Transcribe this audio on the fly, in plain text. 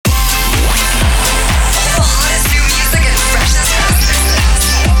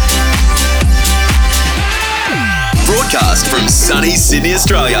podcast from sunny Sydney,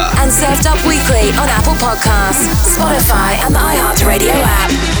 Australia. And served up weekly on Apple Podcasts, Spotify and the iHeartRadio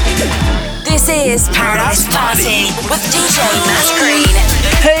app. This is Paradise Party with DJ Matt Green.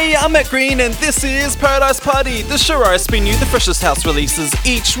 Hey, I'm Matt Green and this is Paradise Party, the show where I spin you the freshest house releases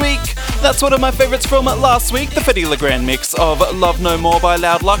each week. That's one of my favourites from last week, the Fedde Le Grand mix of Love No More by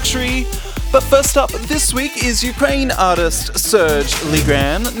Loud Luxury. But first up this week is Ukraine artist Serge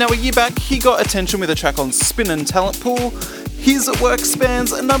Legrand. Now a year back, he got attention with a track on Spin and Talent Pool. His work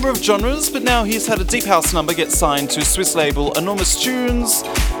spans a number of genres, but now he's had a deep house number get signed to Swiss label Enormous Tunes.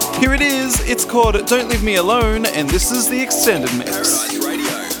 Here it is, it's called Don't Leave Me Alone, and this is the extended mix.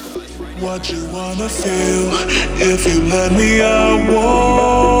 What you wanna feel, if you let me, I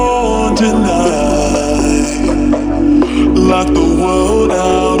won't deny. Lock the world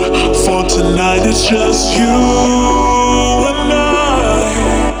out, for tonight it's just you and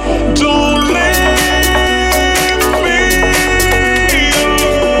I. Don't leave me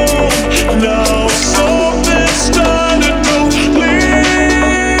alone. Now something's started, don't leave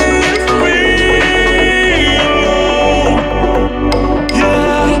me alone.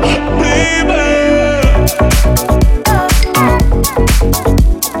 Yeah, baby.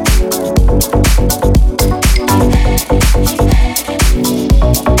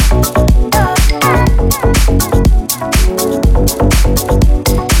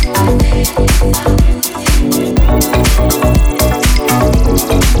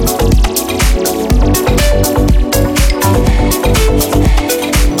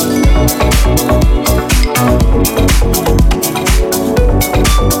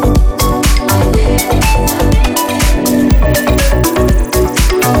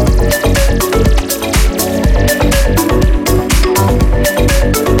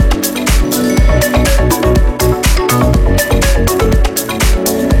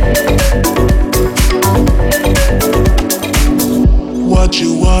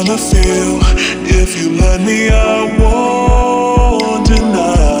 Feel, if you let me, I won't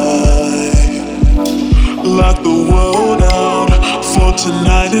deny. Lock the world out, for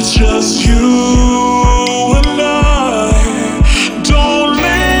tonight it's just you and I. Don't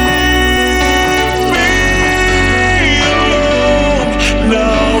leave me alone.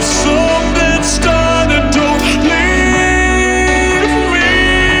 Now something started, don't leave me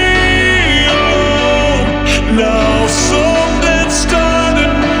alone. Now something started.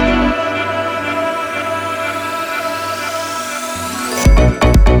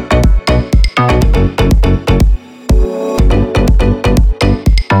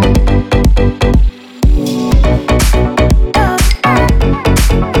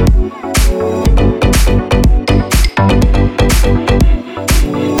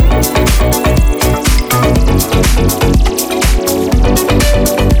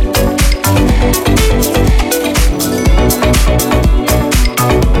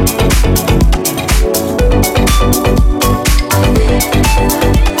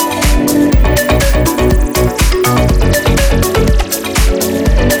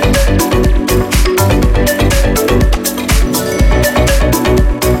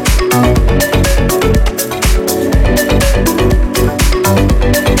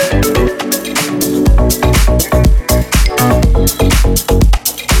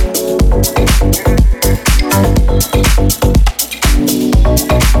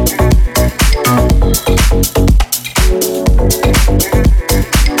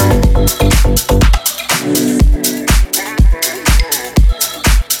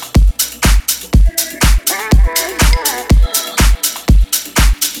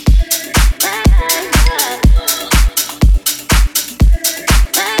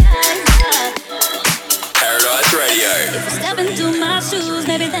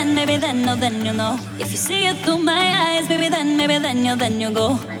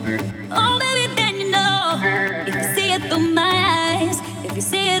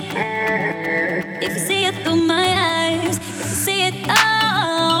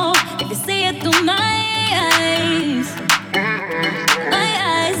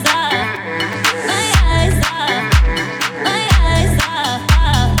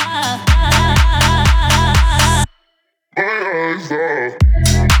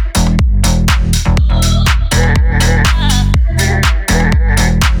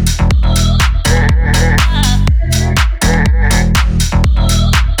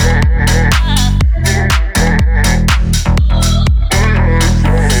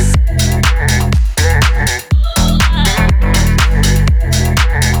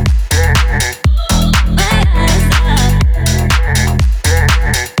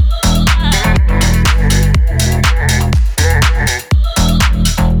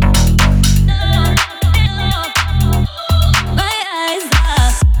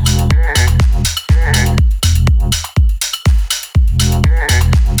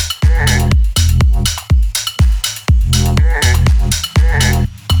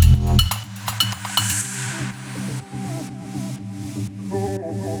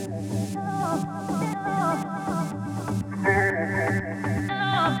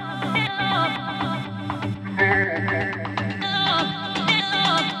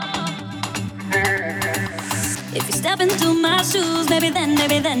 step into my shoes, maybe then, oh,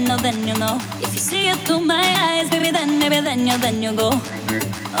 then you'll know. If you see it through my eyes, maybe then you'll go.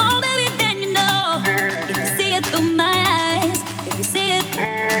 Oh, baby, then you know. If you see it through my eyes, if you see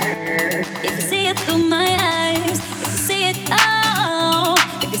it through my eyes, if you see it, oh,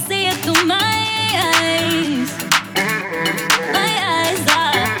 if you see it through my eyes, my eyes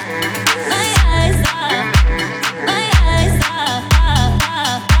are, my eyes are, my eyes are,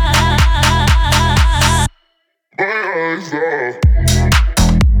 my eyes are.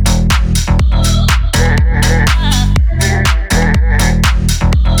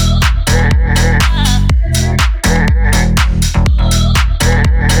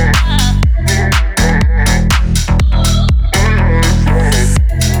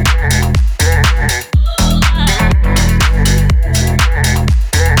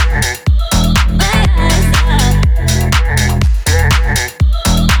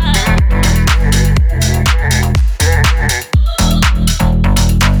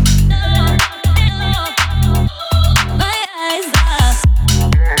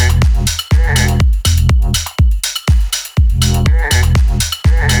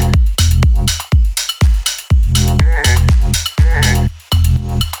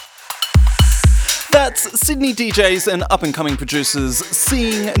 Sydney DJs and up-and-coming producers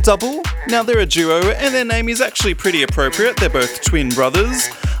Seeing Double. Now they're a duo and their name is actually pretty appropriate. They're both twin brothers.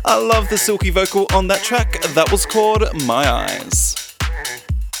 I love the silky vocal on that track. That was called My Eyes.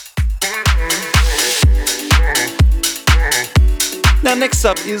 Now next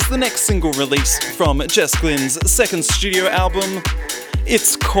up is the next single release from Jess Glynne's second studio album.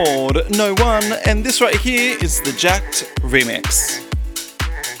 It's called No One, and this right here is the Jacked remix.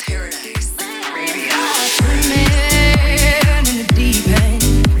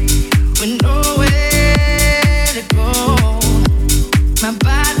 My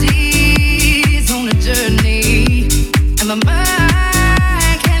body's on a journey, and my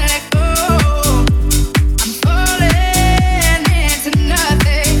mind can't let go. I'm falling into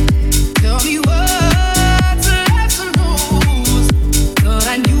nothing. Tell me what's left to lose. Thought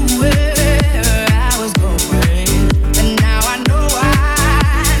I knew where I was going, and now I know I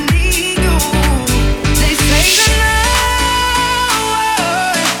need you. They say the love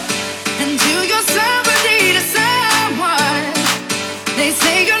until you're somebody to someone. They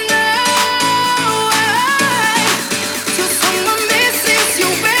say you're no one till someone misses you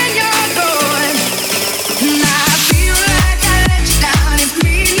when you're gone. Now I feel like I let you down. It's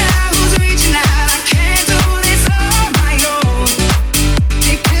me now who's reaching out. I can't do this on my own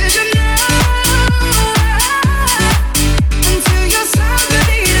because you're no one until you're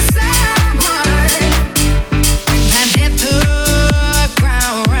somebody to someone. I hit the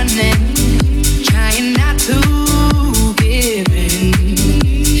ground running, trying not to give in.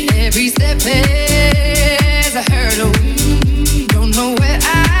 Every step is a hurdle. Don't know where I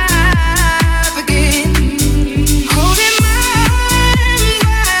begin. Holding my arms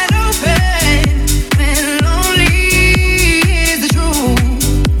wide open when lonely is the truth.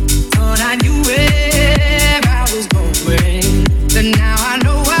 Thought I knew where I was going, but now I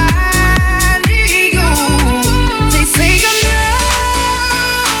know I need you. They say you're no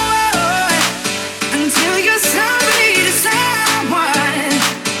one until you're somebody to someone.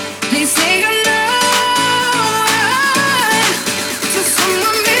 They say you're no one till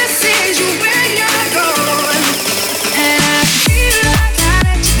someone misses you when you're gone. And I feel like I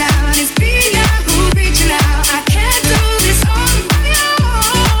let you down. It's me now who's reaching out. I can't do this on my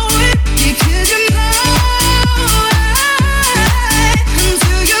own because you're no one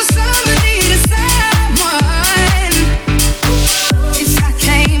until you're somebody to someone. If I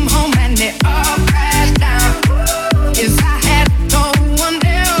came home and it all crashed down, if I had no one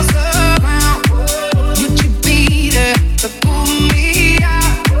else around, would you be there to pull me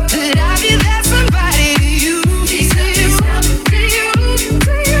out? Could I be that somebody to you? To you, to you,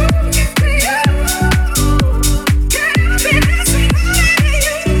 to you, to you. Could I be that somebody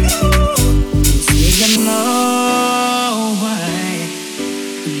to you? Say you're no one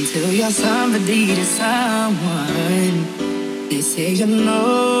until you're somebody to someone. They say you're no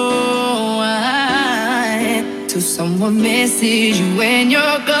one till someone misses you when you're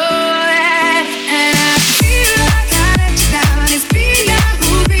gone. And I feel like I let you down. It's me now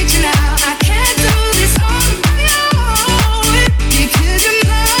who's reaching out. I can't do this on my own because you're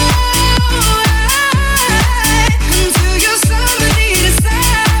no one until you're somebody to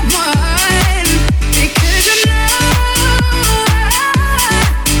someone. Because you're no one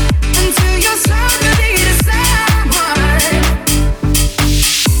until you're somebody to someone.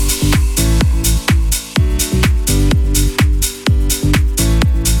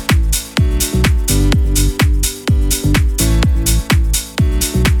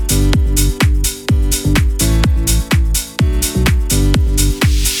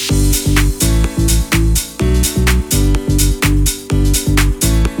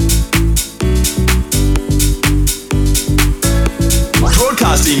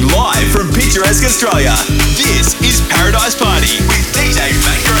 Picturesque Australia. This is Paradise Party with DJ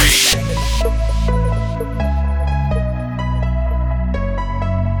Matt Green.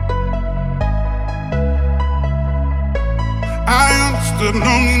 I understood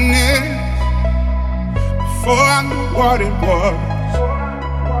loneliness before I knew what it was.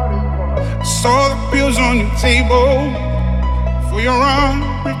 I saw the pills on your table for your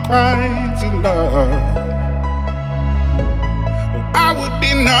unrequited love. I would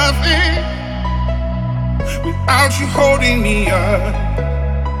be nothing without you holding me up.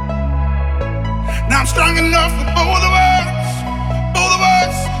 Now I'm strong enough for both of us, both of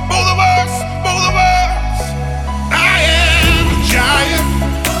us, both of us, both of us. I am a giant.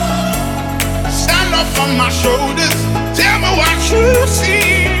 Stand up on my shoulders. Tell me what you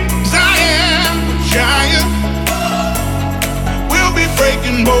see. 'Cause I am a giant. We'll be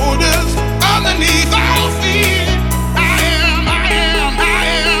breaking boulders underneath our feet.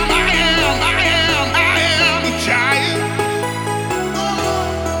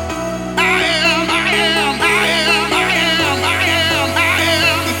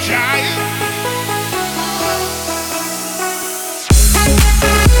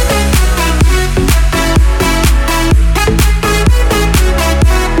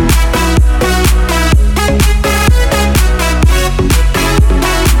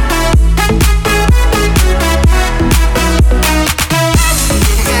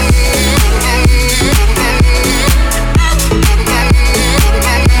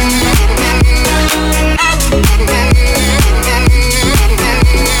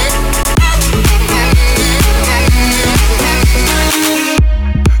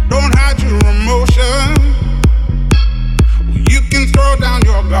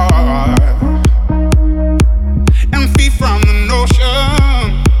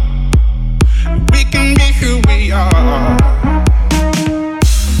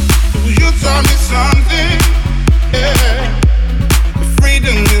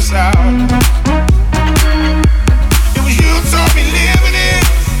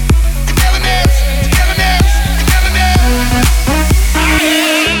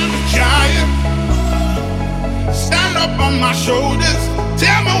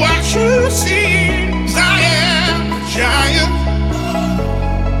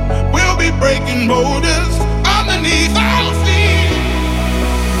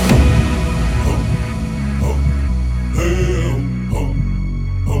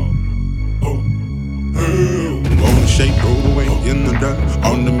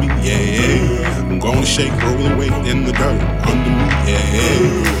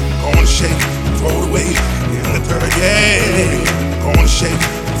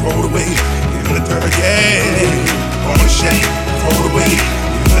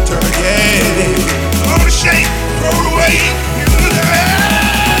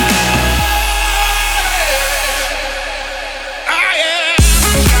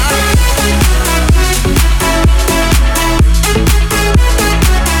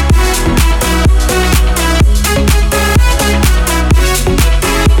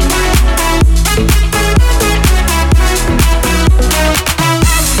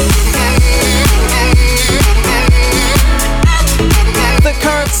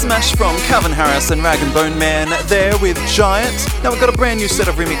 And Rag and Bone Man there with Giant. Now we've got a brand new set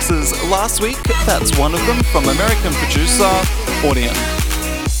of remixes last week. That's one of them from American producer Audien.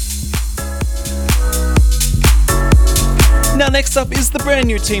 Now next up is the brand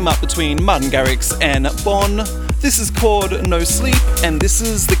new team up between Martin Garrix and Bon. This is called No Sleep and this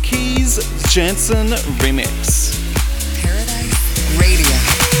is the Keys Jansen remix. Paradise Radio.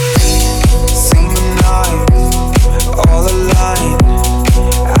 Summer night, all alive.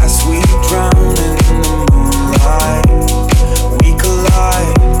 As we drown in the moonlight, we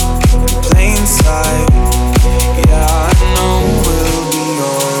collide in plain sight. Yeah, I know we'll be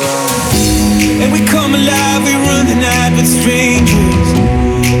alright. And we come alive, we run the night with strangers.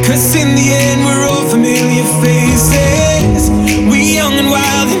 'Cause in the end we're all familiar faces. We young and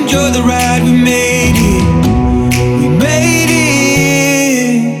wild, enjoy the ride, we made it. We made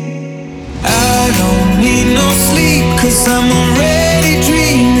it. I don't need no sleep, 'cause I'm already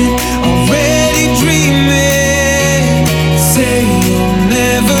dreaming, already dreaming. Say you'll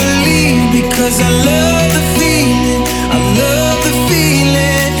never leave, because I love the feeling, I love the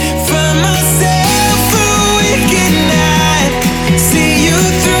feeling. Find myself a wicked night, see you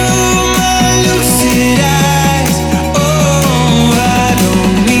through my lucid eyes. Oh, I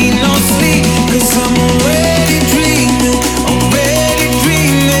don't need no sleep, 'cause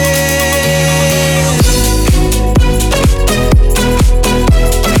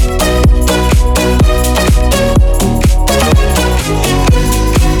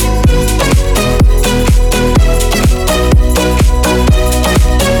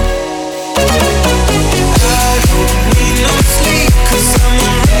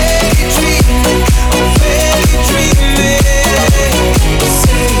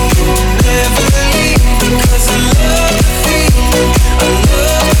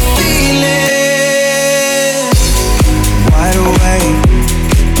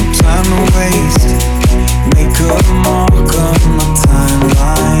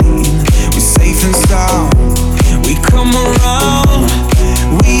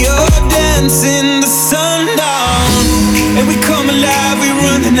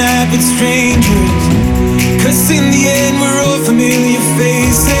with strangers. 'Cause in the end we're all familiar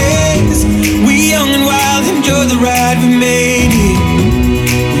faces. We young and wild, enjoy the ride, we made it.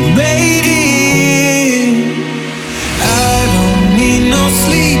 We made it. I don't need no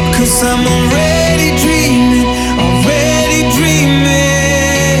sleep, 'cause I'm already dreaming, already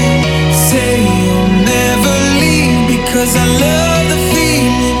dreaming. Say you'll never leave, because I love the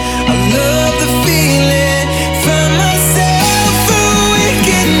feeling, I love the feeling. Find myself awake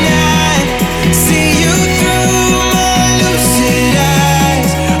at night, see you through my lucid eyes.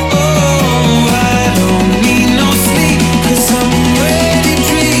 Oh, I don't need no sleep, 'cause I'm already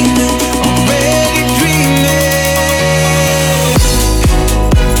dreaming, already dreaming.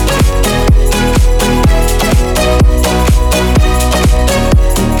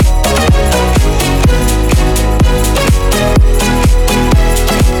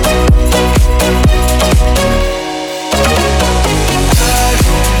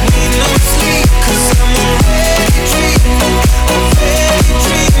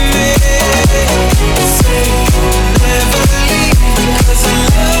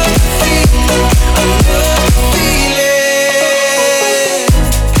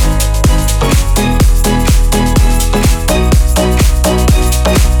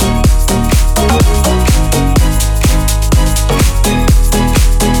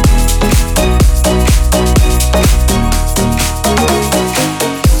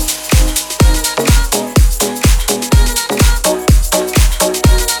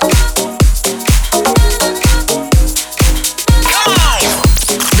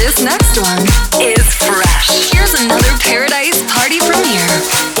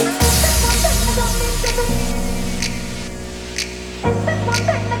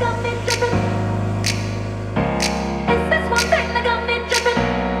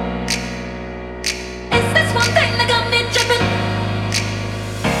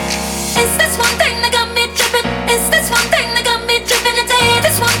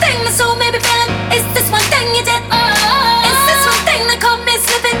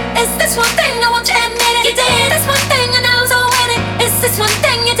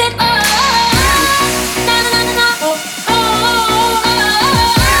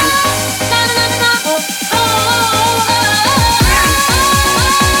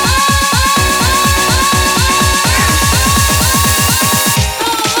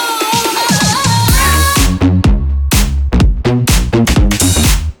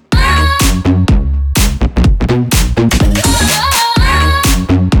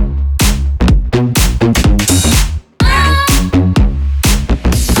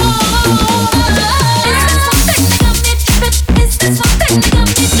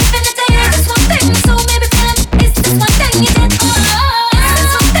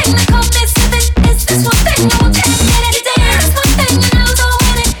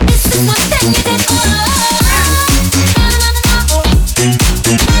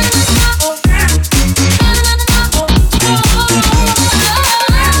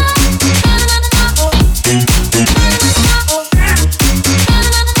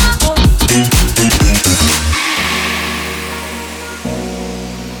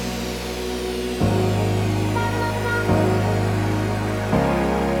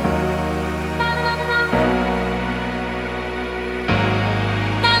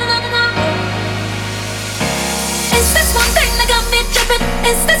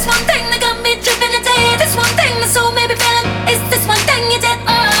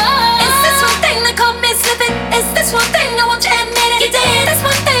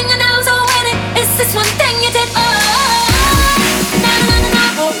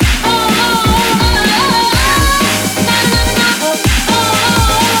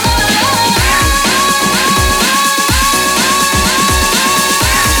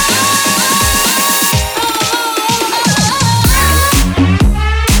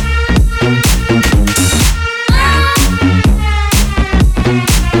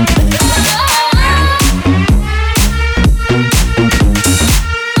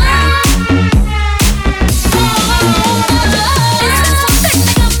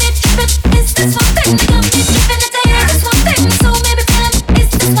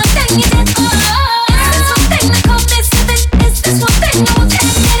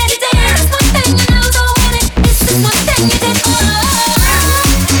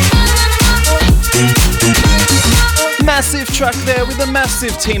 Track there with a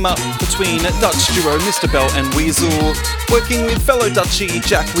massive team up between Dutch duo Mr. Bell and Weasel, working with fellow Dutchie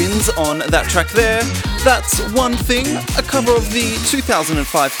Jack Wins on that track there. That's One Thing, a cover of the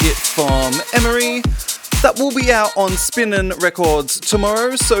 2005 hit from Emery. That will be out on Spinnin' Records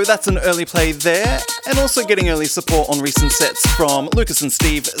tomorrow, so that's an early play there, and also getting early support on recent sets from Lucas and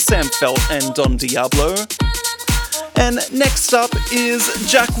Steve, Sam Felt and Don Diablo. And next up is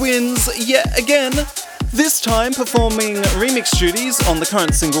Jack Wins yet again, this time performing remix duties on the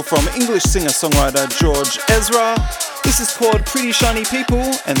current single from English singer-songwriter George Ezra. This is called Pretty Shiny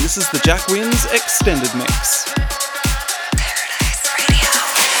People, and this is the Jack Wins extended mix.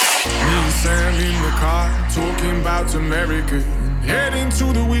 Sam in the car, talking about America, heading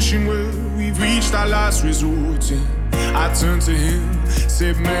to the wishing well. We've reached our last resort. I turned to him,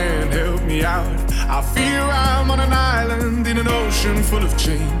 said, man, help me out. I fear I'm on an island in an ocean full of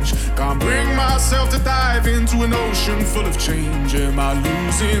change. Can't bring myself to dive into an ocean full of change. Am I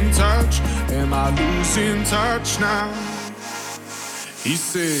losing touch? Am I losing touch now? He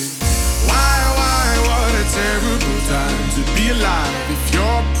said, what a terrible time to be alive if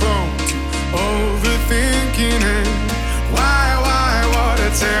you're prone to overthinking it. Why, what a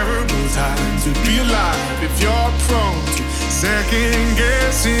terrible time to be alive if you're prone to second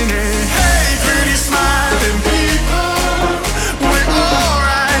guessing it. Hey, pretty smiling people, we're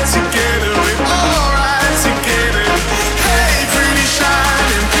alright together, we're alright together. Hey, pretty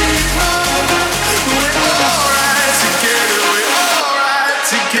shining people, we're alright together, we're alright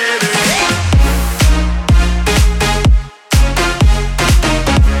together.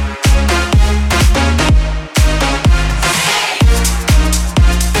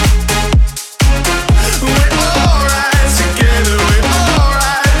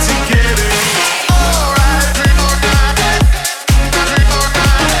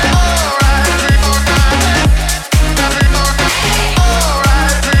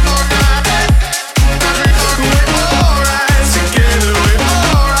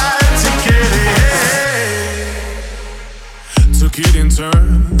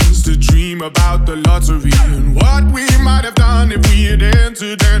 About the lottery and what we might have done if we had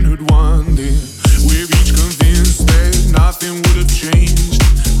entered and had won. Then we're each convinced that nothing would have changed.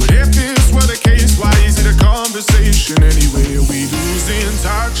 But if this were the case, why is it a conversation anyway? Are we losing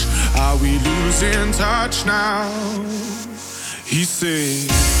touch? Are we losing touch now? He said,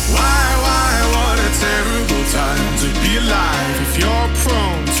 why, what a terrible time to be alive if you're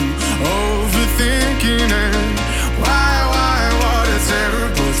prone to overthinking it. Why, what a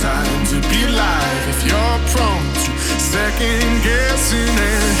terrible time to be alive if you're prone to second guessing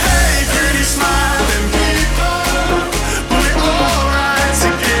it. Hey, pretty smiling people, we're alright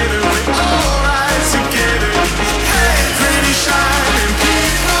together, we're alright together. Hey, pretty shining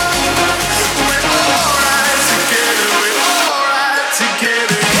people, we're alright together, we're alright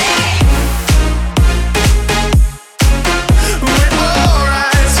together. We're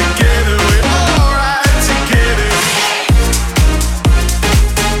alright together, we're alright together.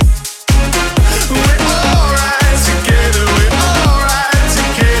 We're alright together,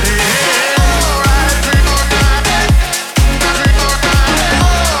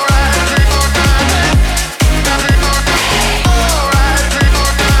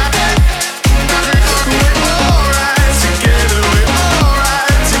 we're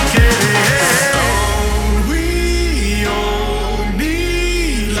alright together. Don't we all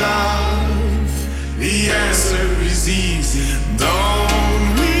need love? The answer is easy.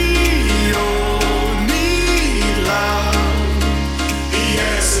 Don't we all need love? The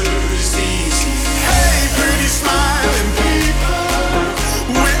answer is easy. Hey, pretty smiling people,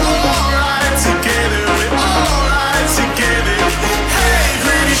 we're alright together, we're alright together. Hey,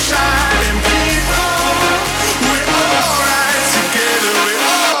 pretty shining people, we're alright together, we're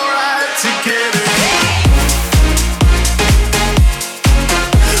alright together.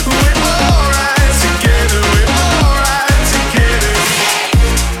 We're alright together, we're alright together.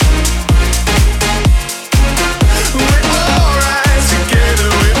 We're alright together,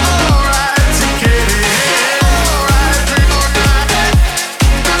 we're alright together.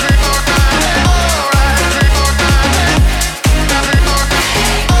 We're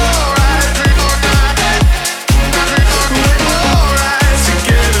alright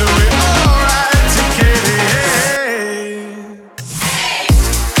together, we're alright together.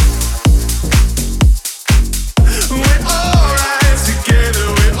 We're alright together,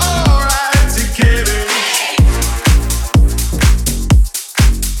 we're alright together.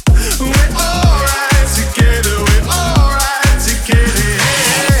 We're alright together, we're alright together.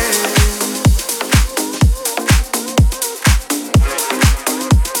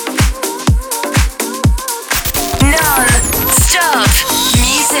 Non-stop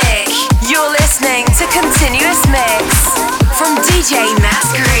music. You're listening to Continuous Mix from DJ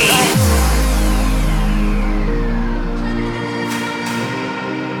Masquerade.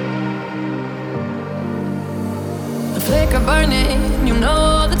 burning. You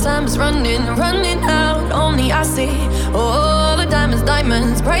know the time is running out. Only I see all the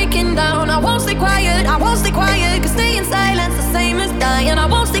diamonds breaking down. I won't stay quiet, cause stay in silence the same as dying. I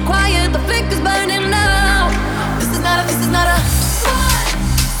won't stay quiet, the flicker's burning now. This is not a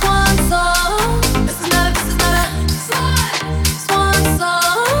swan song. This is not a swan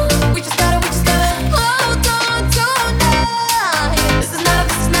song. We just gotta hold on tonight. This is not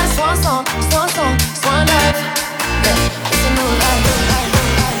a swan song, swan life. Yeah, it's a new life.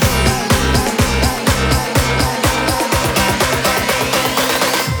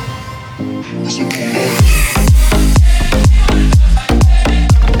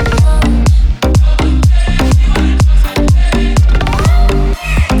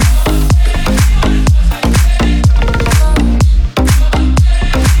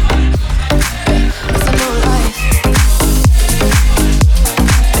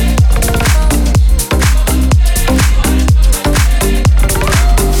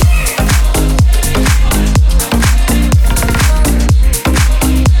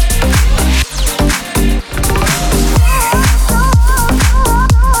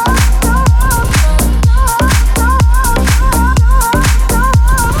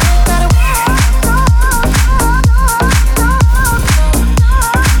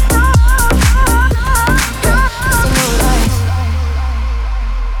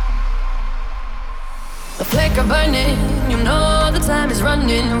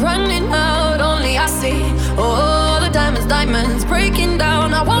 Running out, only I see all the diamonds breaking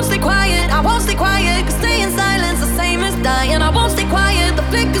down. I won't stay quiet, cause stay in silence the same as dying. I won't stay quiet, the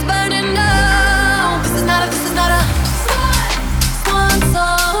flicker's burning down. This is not a swan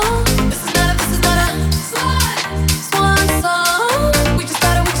song. This is not a swan song. We just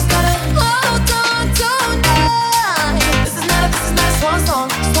gotta hold on tonight. This is not a swan song,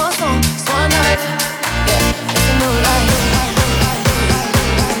 swan life. Yeah, it's a new life.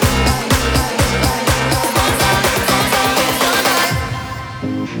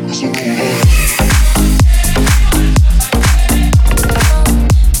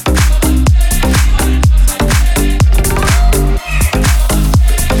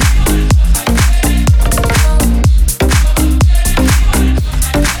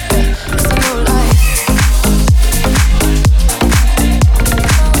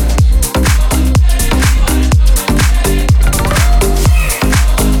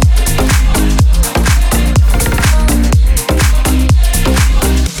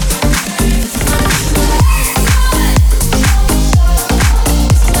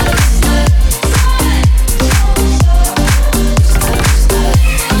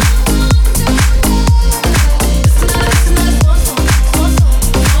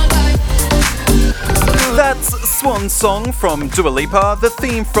 Song from Dua Lipa, the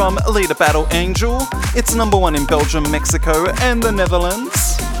theme from Alita Battle Angel. It's #1 in Belgium, Mexico, and the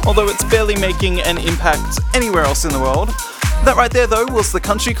Netherlands, although it's barely making an impact anywhere else in the world. That right there, though, was the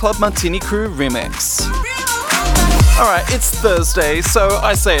Country Club Martini Crew remix. Alright, it's Thursday, so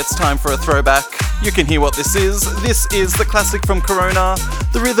I say it's time for a throwback. You can hear what this is. This is the classic from Corona,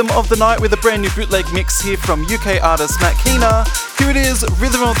 the Rhythm of the Night, with a brand new bootleg mix here from UK artist Matt Keena. Here it is,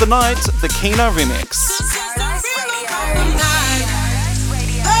 Rhythm of the Night, the Keena remix.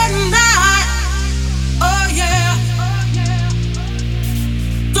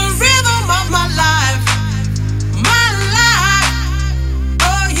 My life,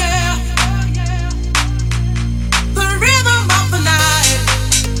 oh yeah. The rhythm of the night,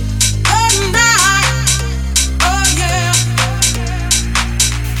 oh yeah.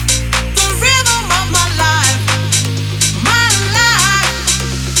 The rhythm of my life,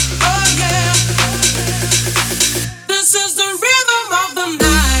 oh yeah.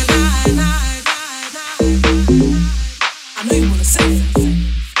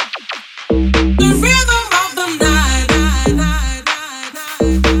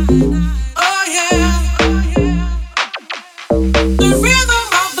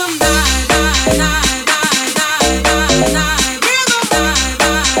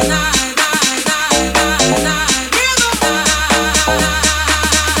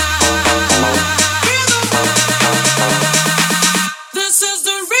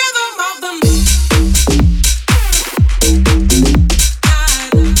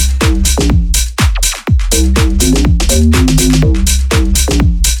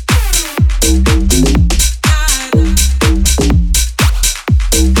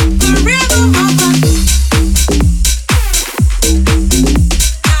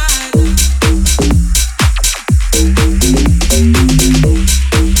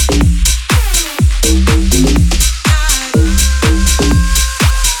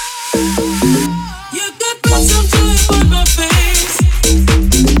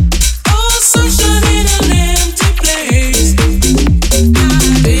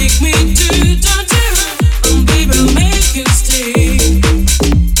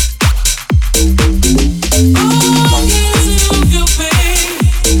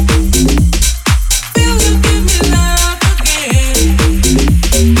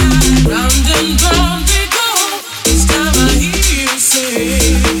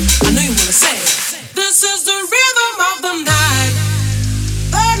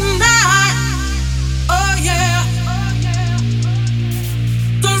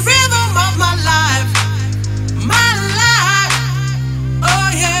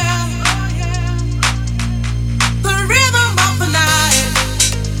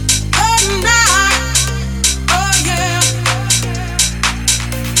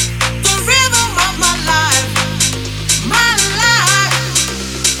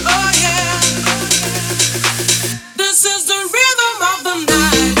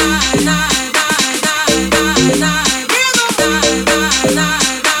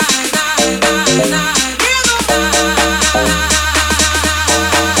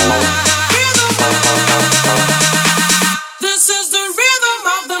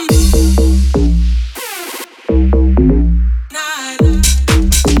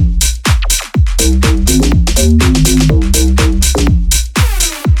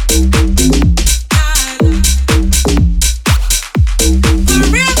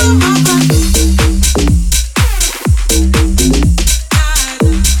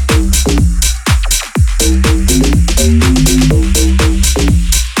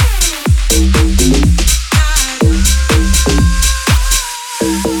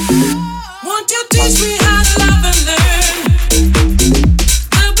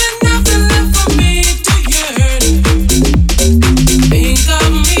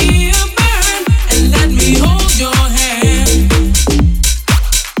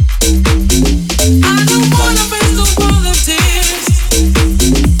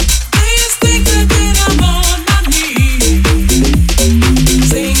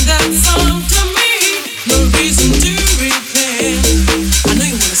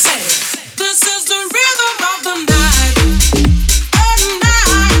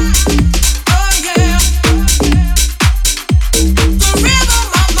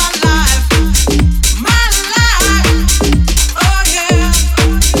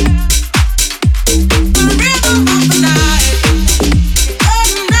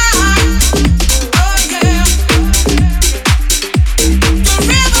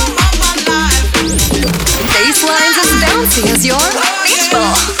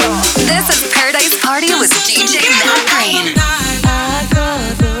 This is Paradise Party with DJ Matt Green. I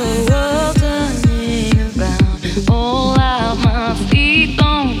got the world turning around. All out, my feet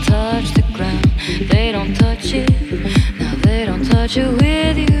don't touch the ground. They don't touch it. Now they don't touch it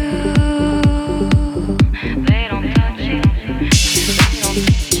with you. They don't touch it. They don't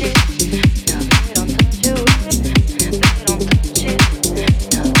touch it. Now they don't touch it with you. They don't touch it.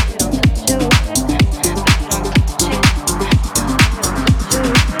 Now they don't touch it with you. They don't touch it.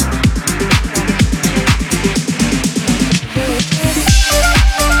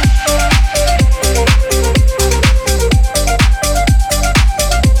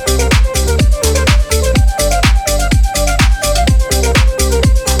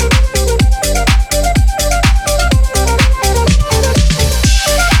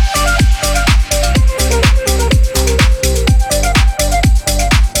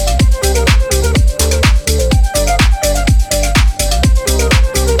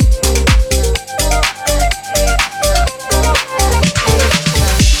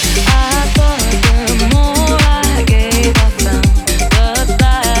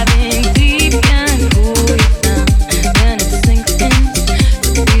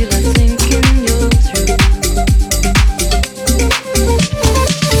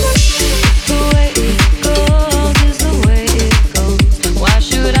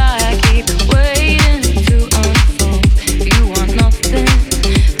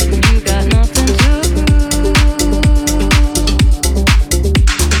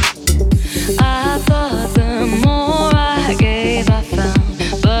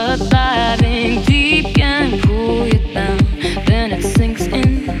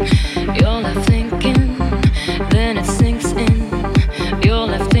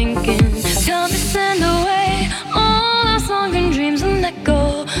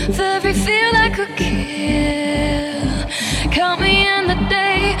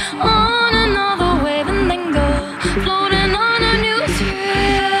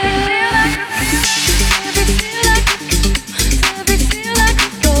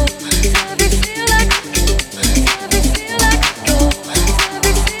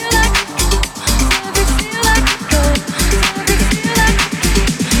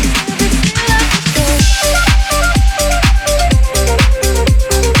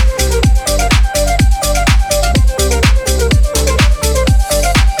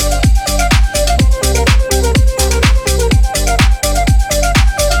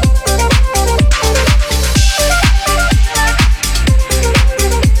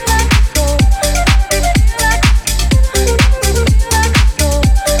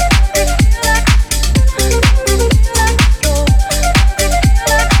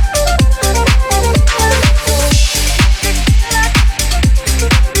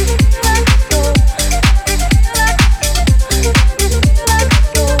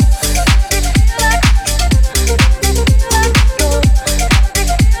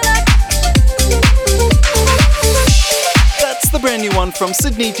 From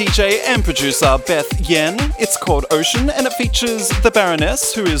Sydney DJ and producer Beth Yen. It's called Ocean and it features the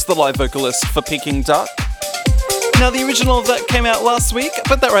Baroness, who is the live vocalist for Peking Duck. Now the original of that came out last week,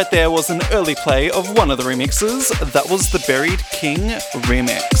 but that right there was an early play of one of the remixes. That was the Buried King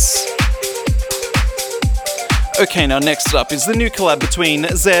remix. Okay, now next up is the new collab between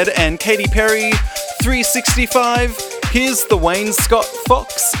Zedd and Katy Perry, 365. Here's the Wayne Scott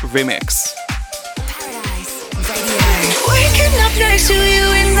Fox remix. Waking up next to you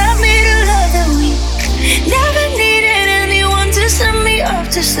in the middle of the week. Never needed anyone to send me off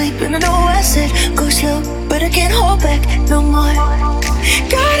to sleep. And I know I said go slow, but I can't hold back no more.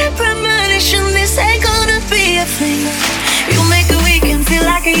 Got a premonition, this ain't gonna be a thing. You make a weekend feel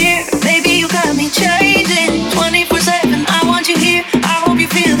like a year. Baby, you got me changing 24/7, I want you here. I hope you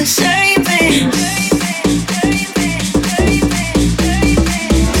feel the same thing.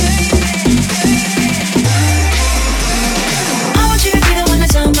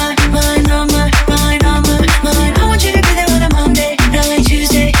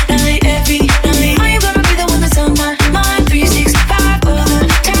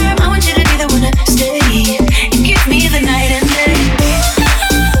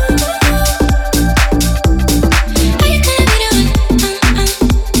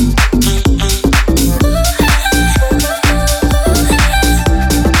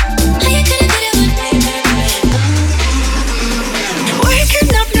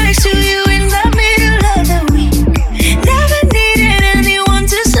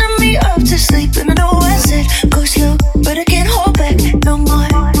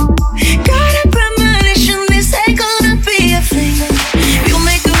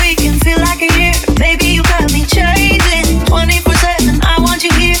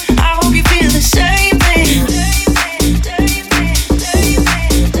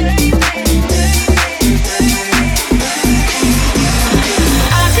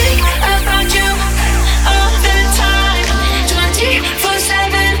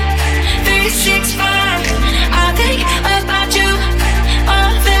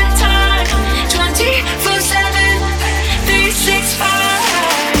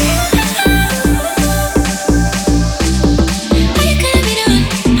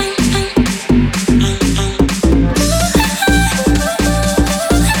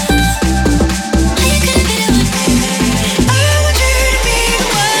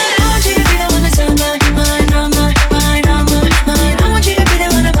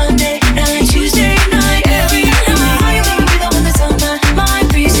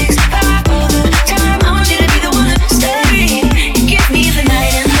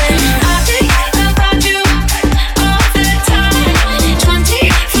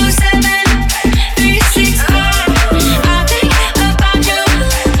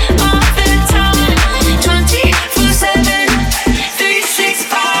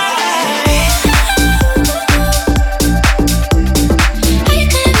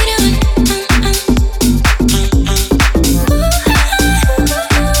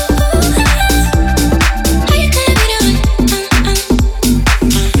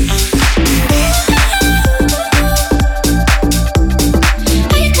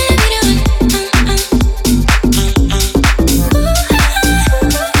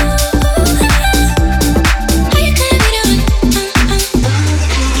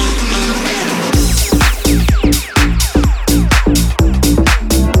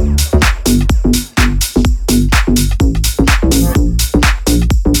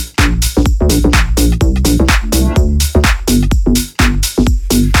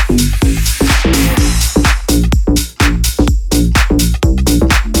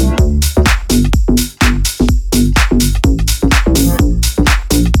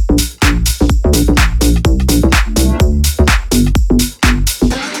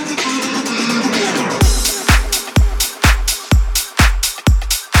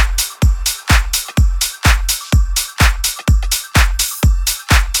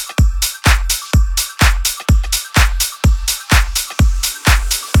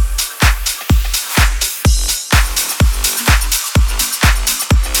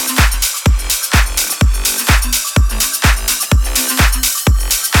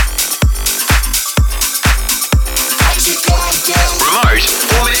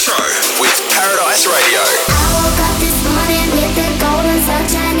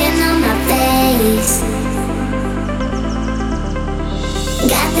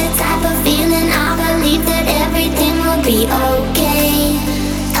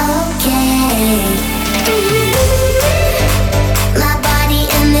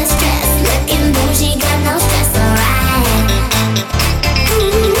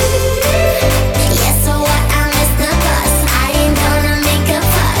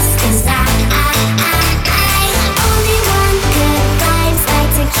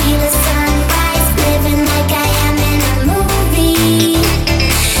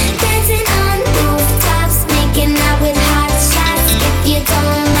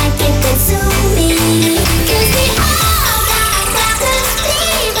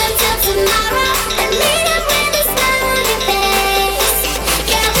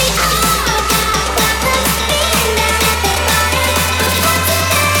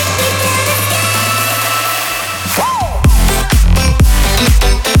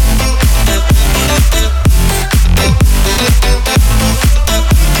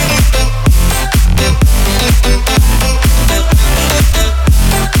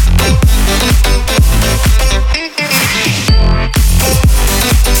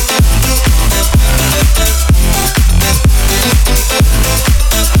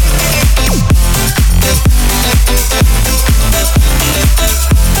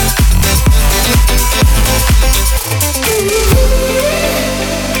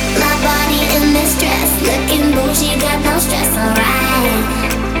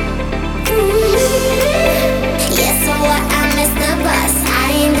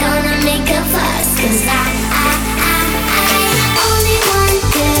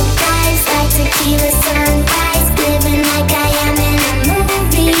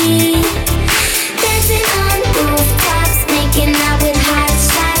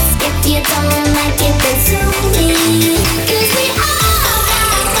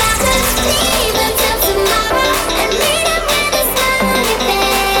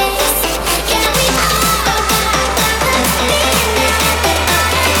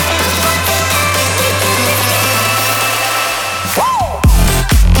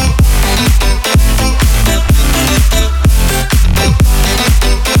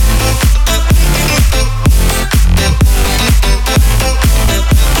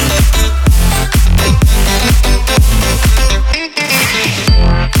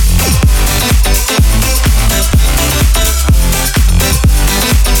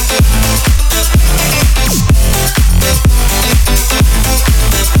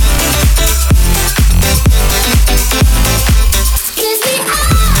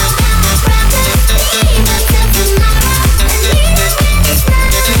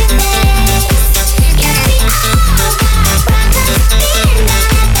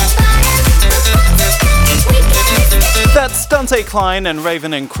 Ray Klein and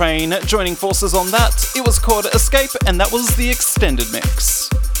Raven and Crane joining forces on that. It was called Escape, and that was the extended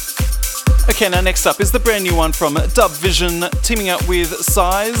mix. Okay, now next up is the brand new one from Dub Vision teaming up with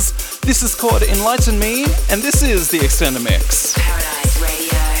Size. This is called Enlighten Me, and this is the extended mix. Paradise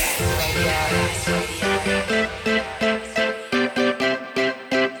Radio.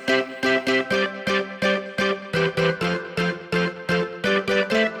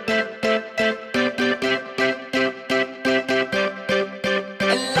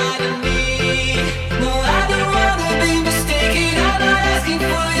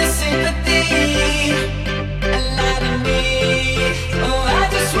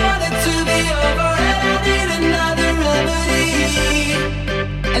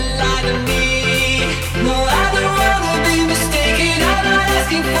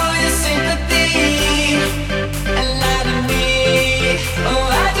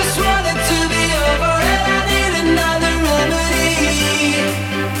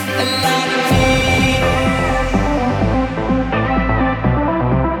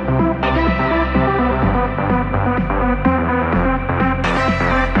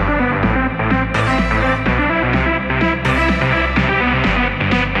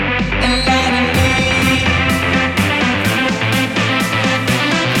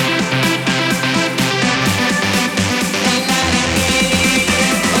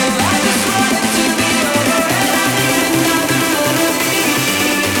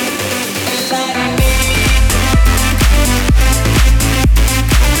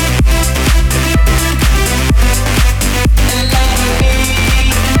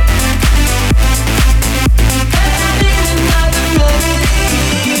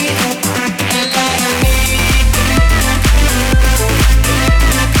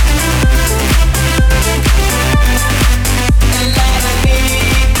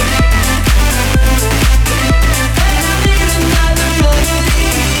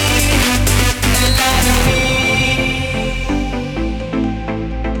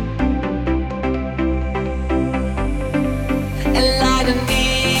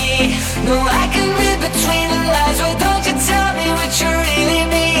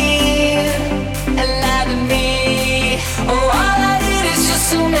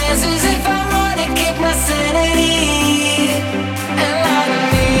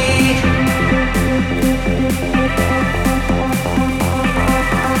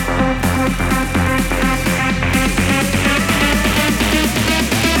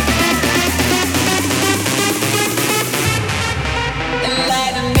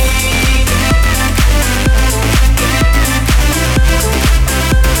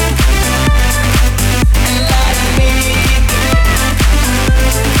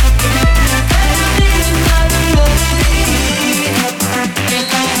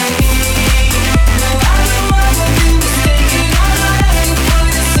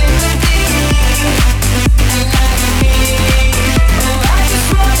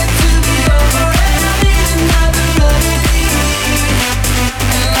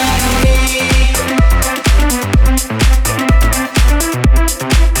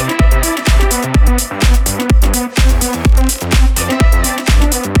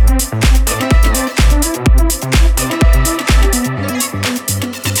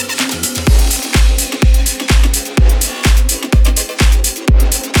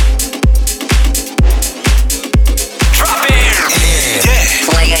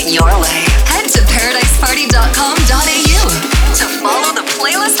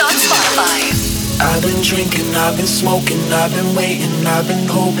 I've been drinking, I've been smoking, I've been waiting, I've been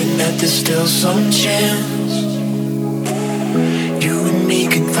hoping that there's still some chance. You and me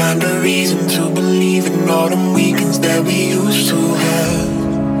can find a reason to believe in all them weekends that we used to have.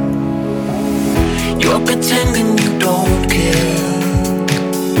 You're pretending you don't care,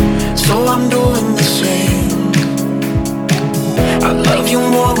 so I'm doing the same. I love you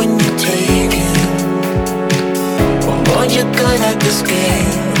more when you're taking, or more you're good at this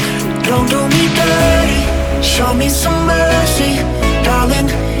game. Don't do me dirty, show me some mercy, darling.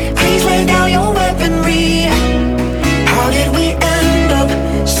 Please lay down your weaponry. How did we end up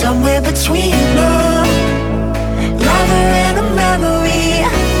somewhere between a lover and a memory?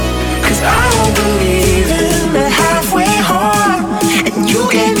 'Cause I don't believe in the halfway heart, and you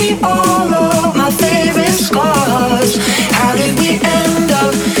gave me all of my favorite scars. How did we end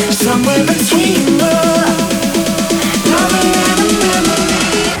up somewhere between a lover and a memory?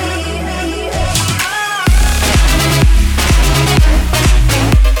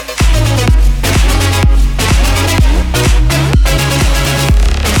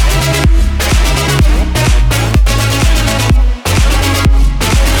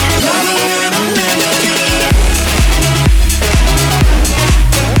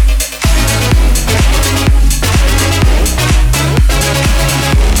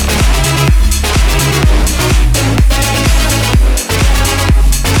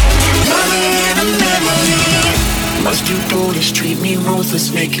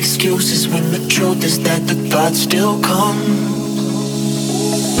 ruthless, make excuses when the truth is that the thoughts still come.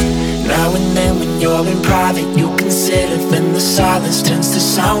 Now and then when you're in private, you consider, then the silence tends to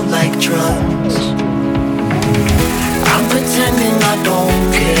sound like drums. I'm pretending I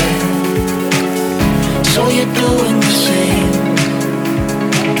don't care, so you're doing the same.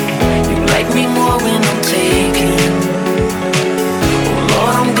 You like me more when I'm taking. Oh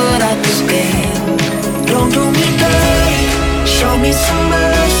Lord, I'm good at this game. Don't do me dirty, show me some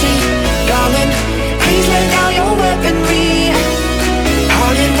mercy, darling. Please lay down your weaponry. How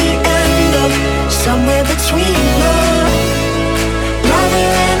did we end up somewhere between love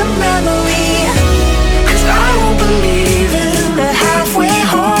and a memory? 'Cause I don't believe in the halfway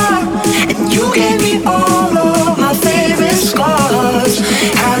heart, and you gave me all of my favorite scars.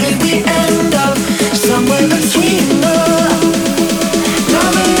 How did we end up somewhere between love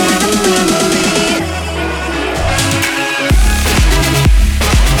and a memory?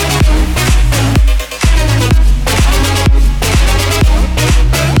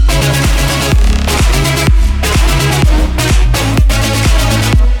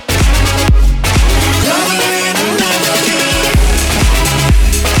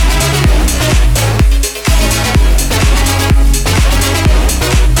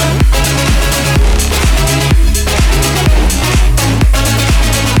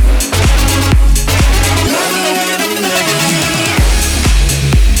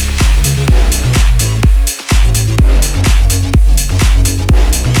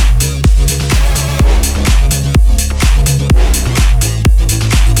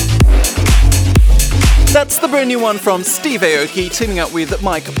 That's the brand new one from Steve Aoki teaming up with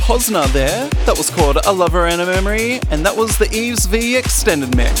Mike Posner there. That was called A Lover and a Memory, and that was the Eves V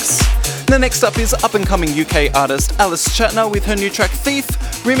extended mix. The next up is up-and-coming UK artist Alice Chatner with her new track Thief,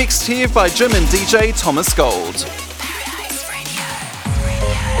 remixed here by German DJ Thomas Gold.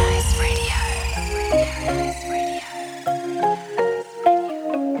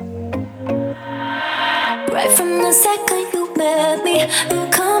 Right from the second you met me, you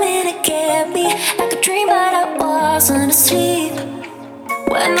were coming to get me, like a dream, but I wasn't asleep.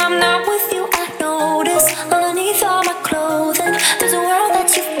 When I'm not with you, I notice underneath all my clothing, there's a world that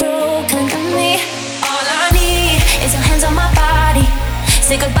you've broken to me. All I need is your hands on my body.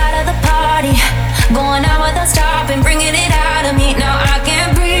 Say goodbye to the party, going out without stopping, bringing it out of me. Now I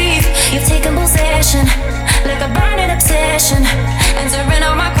can't breathe. You've taken possession, like a burning obsession, answering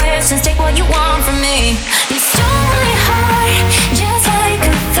all my questions. Take what you want from me. You stole my heart just like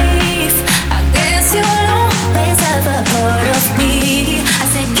a thief. I guess you'll always have a part of me.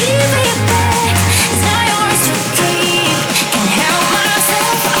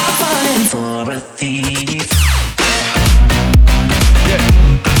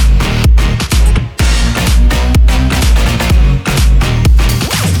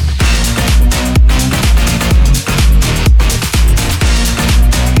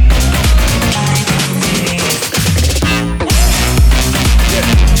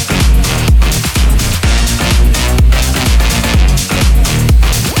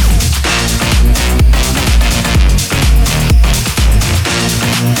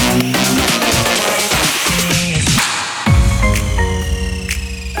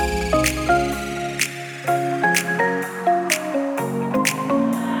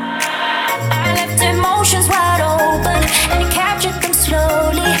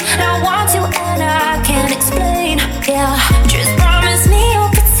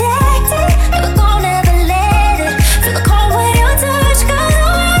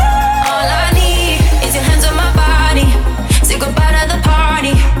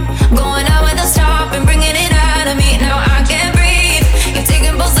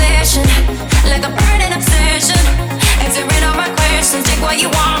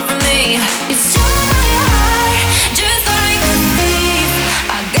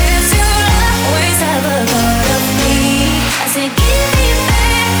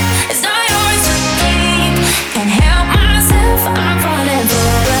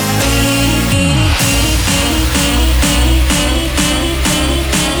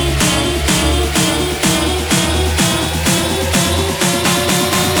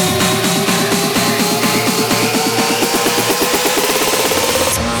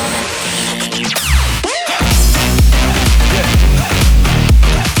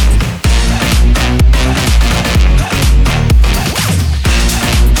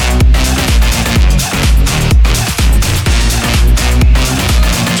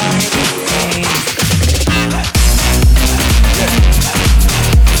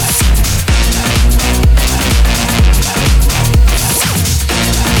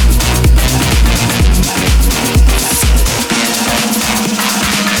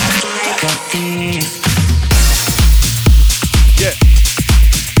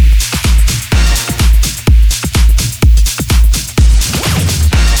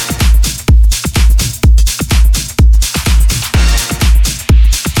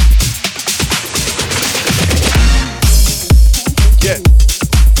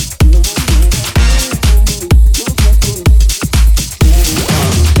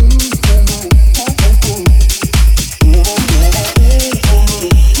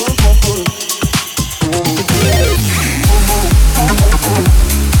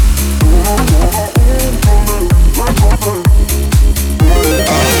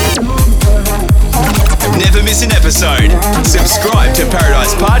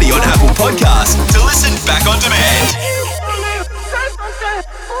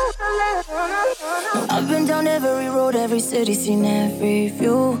 every city, seen every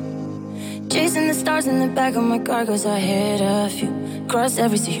view. Chasing the stars in the back of my car, cause I hit a few. Cross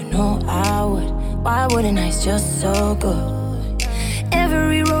every sea, you know I would. Why wouldn't I? It's just so good.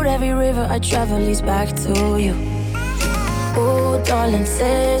 Every road, every river I travel leads back to you. Oh, darling,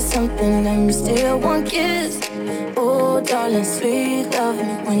 say something, let me steal one kiss. Oh, darling, sweet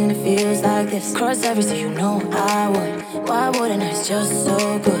loving when it feels like this. Cross every sea, you know I would. Why wouldn't I? It's just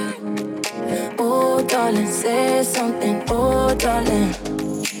so good. Oh, darling, say something. Oh, darling.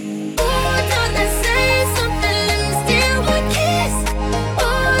 Oh, darling, say something. Let me steal one kiss.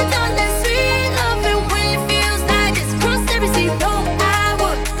 Oh, darling, sweet loving when it feels like this. Cross every sea, you know I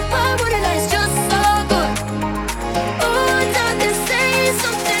would. Why wouldn't I? It's just so good. Oh, darling, say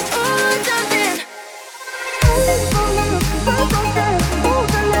something. Oh, darling.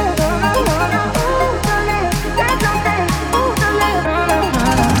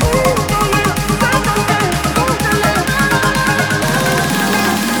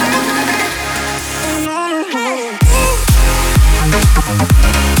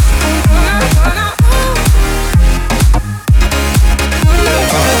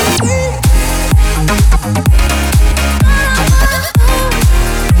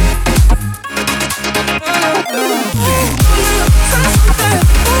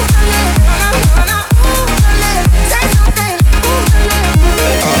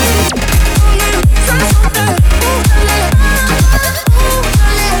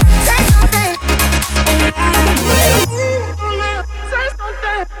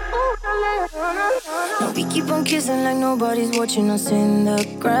 Nobody's watching us in the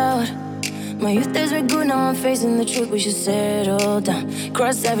crowd. My youth days were good, now I'm facing the truth. We should settle down.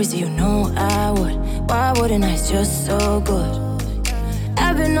 Cross every sea, you know I would. Why wouldn't I? It's just so good.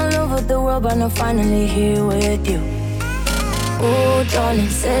 I've been all over the world, but now finally here with you. Oh, darling,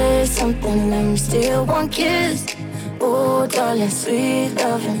 say something, let me steal one kiss. Oh, darling, sweet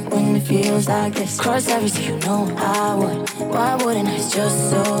loving when it feels like this. Cross every sea, you know I would. Why wouldn't I? It's just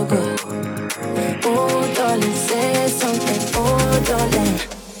so good. Oh, darling, say something. Oh, darling.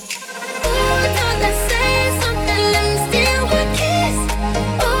 Oh, darling, say something. Let me steal one kiss.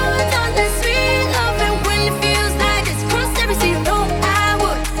 Oh, darling, sweet loving when it feels like this. Cross every sea, you know I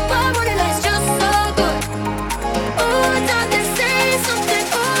would. Why wouldn't I? It's just so good. Oh, darling, say something.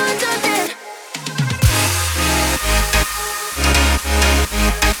 Oh, darling.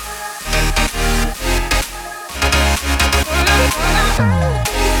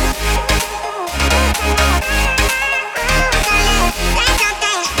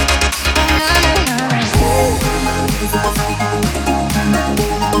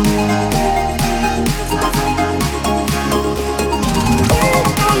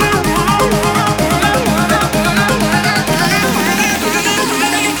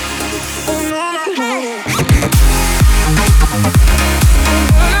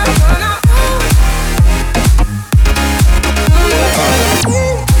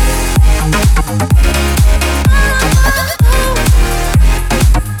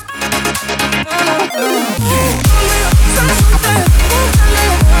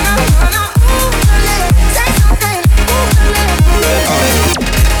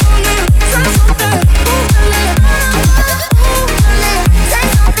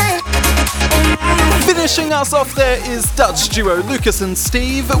 Finishing us off there is Dutch duo Lucas and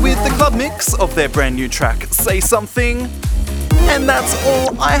Steve with the club mix of their brand new track, Say Something. And that's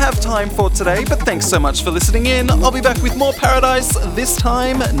all I have time for today, but thanks so much for listening in. I'll be back with more Paradise this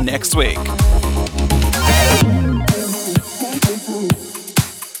time next week.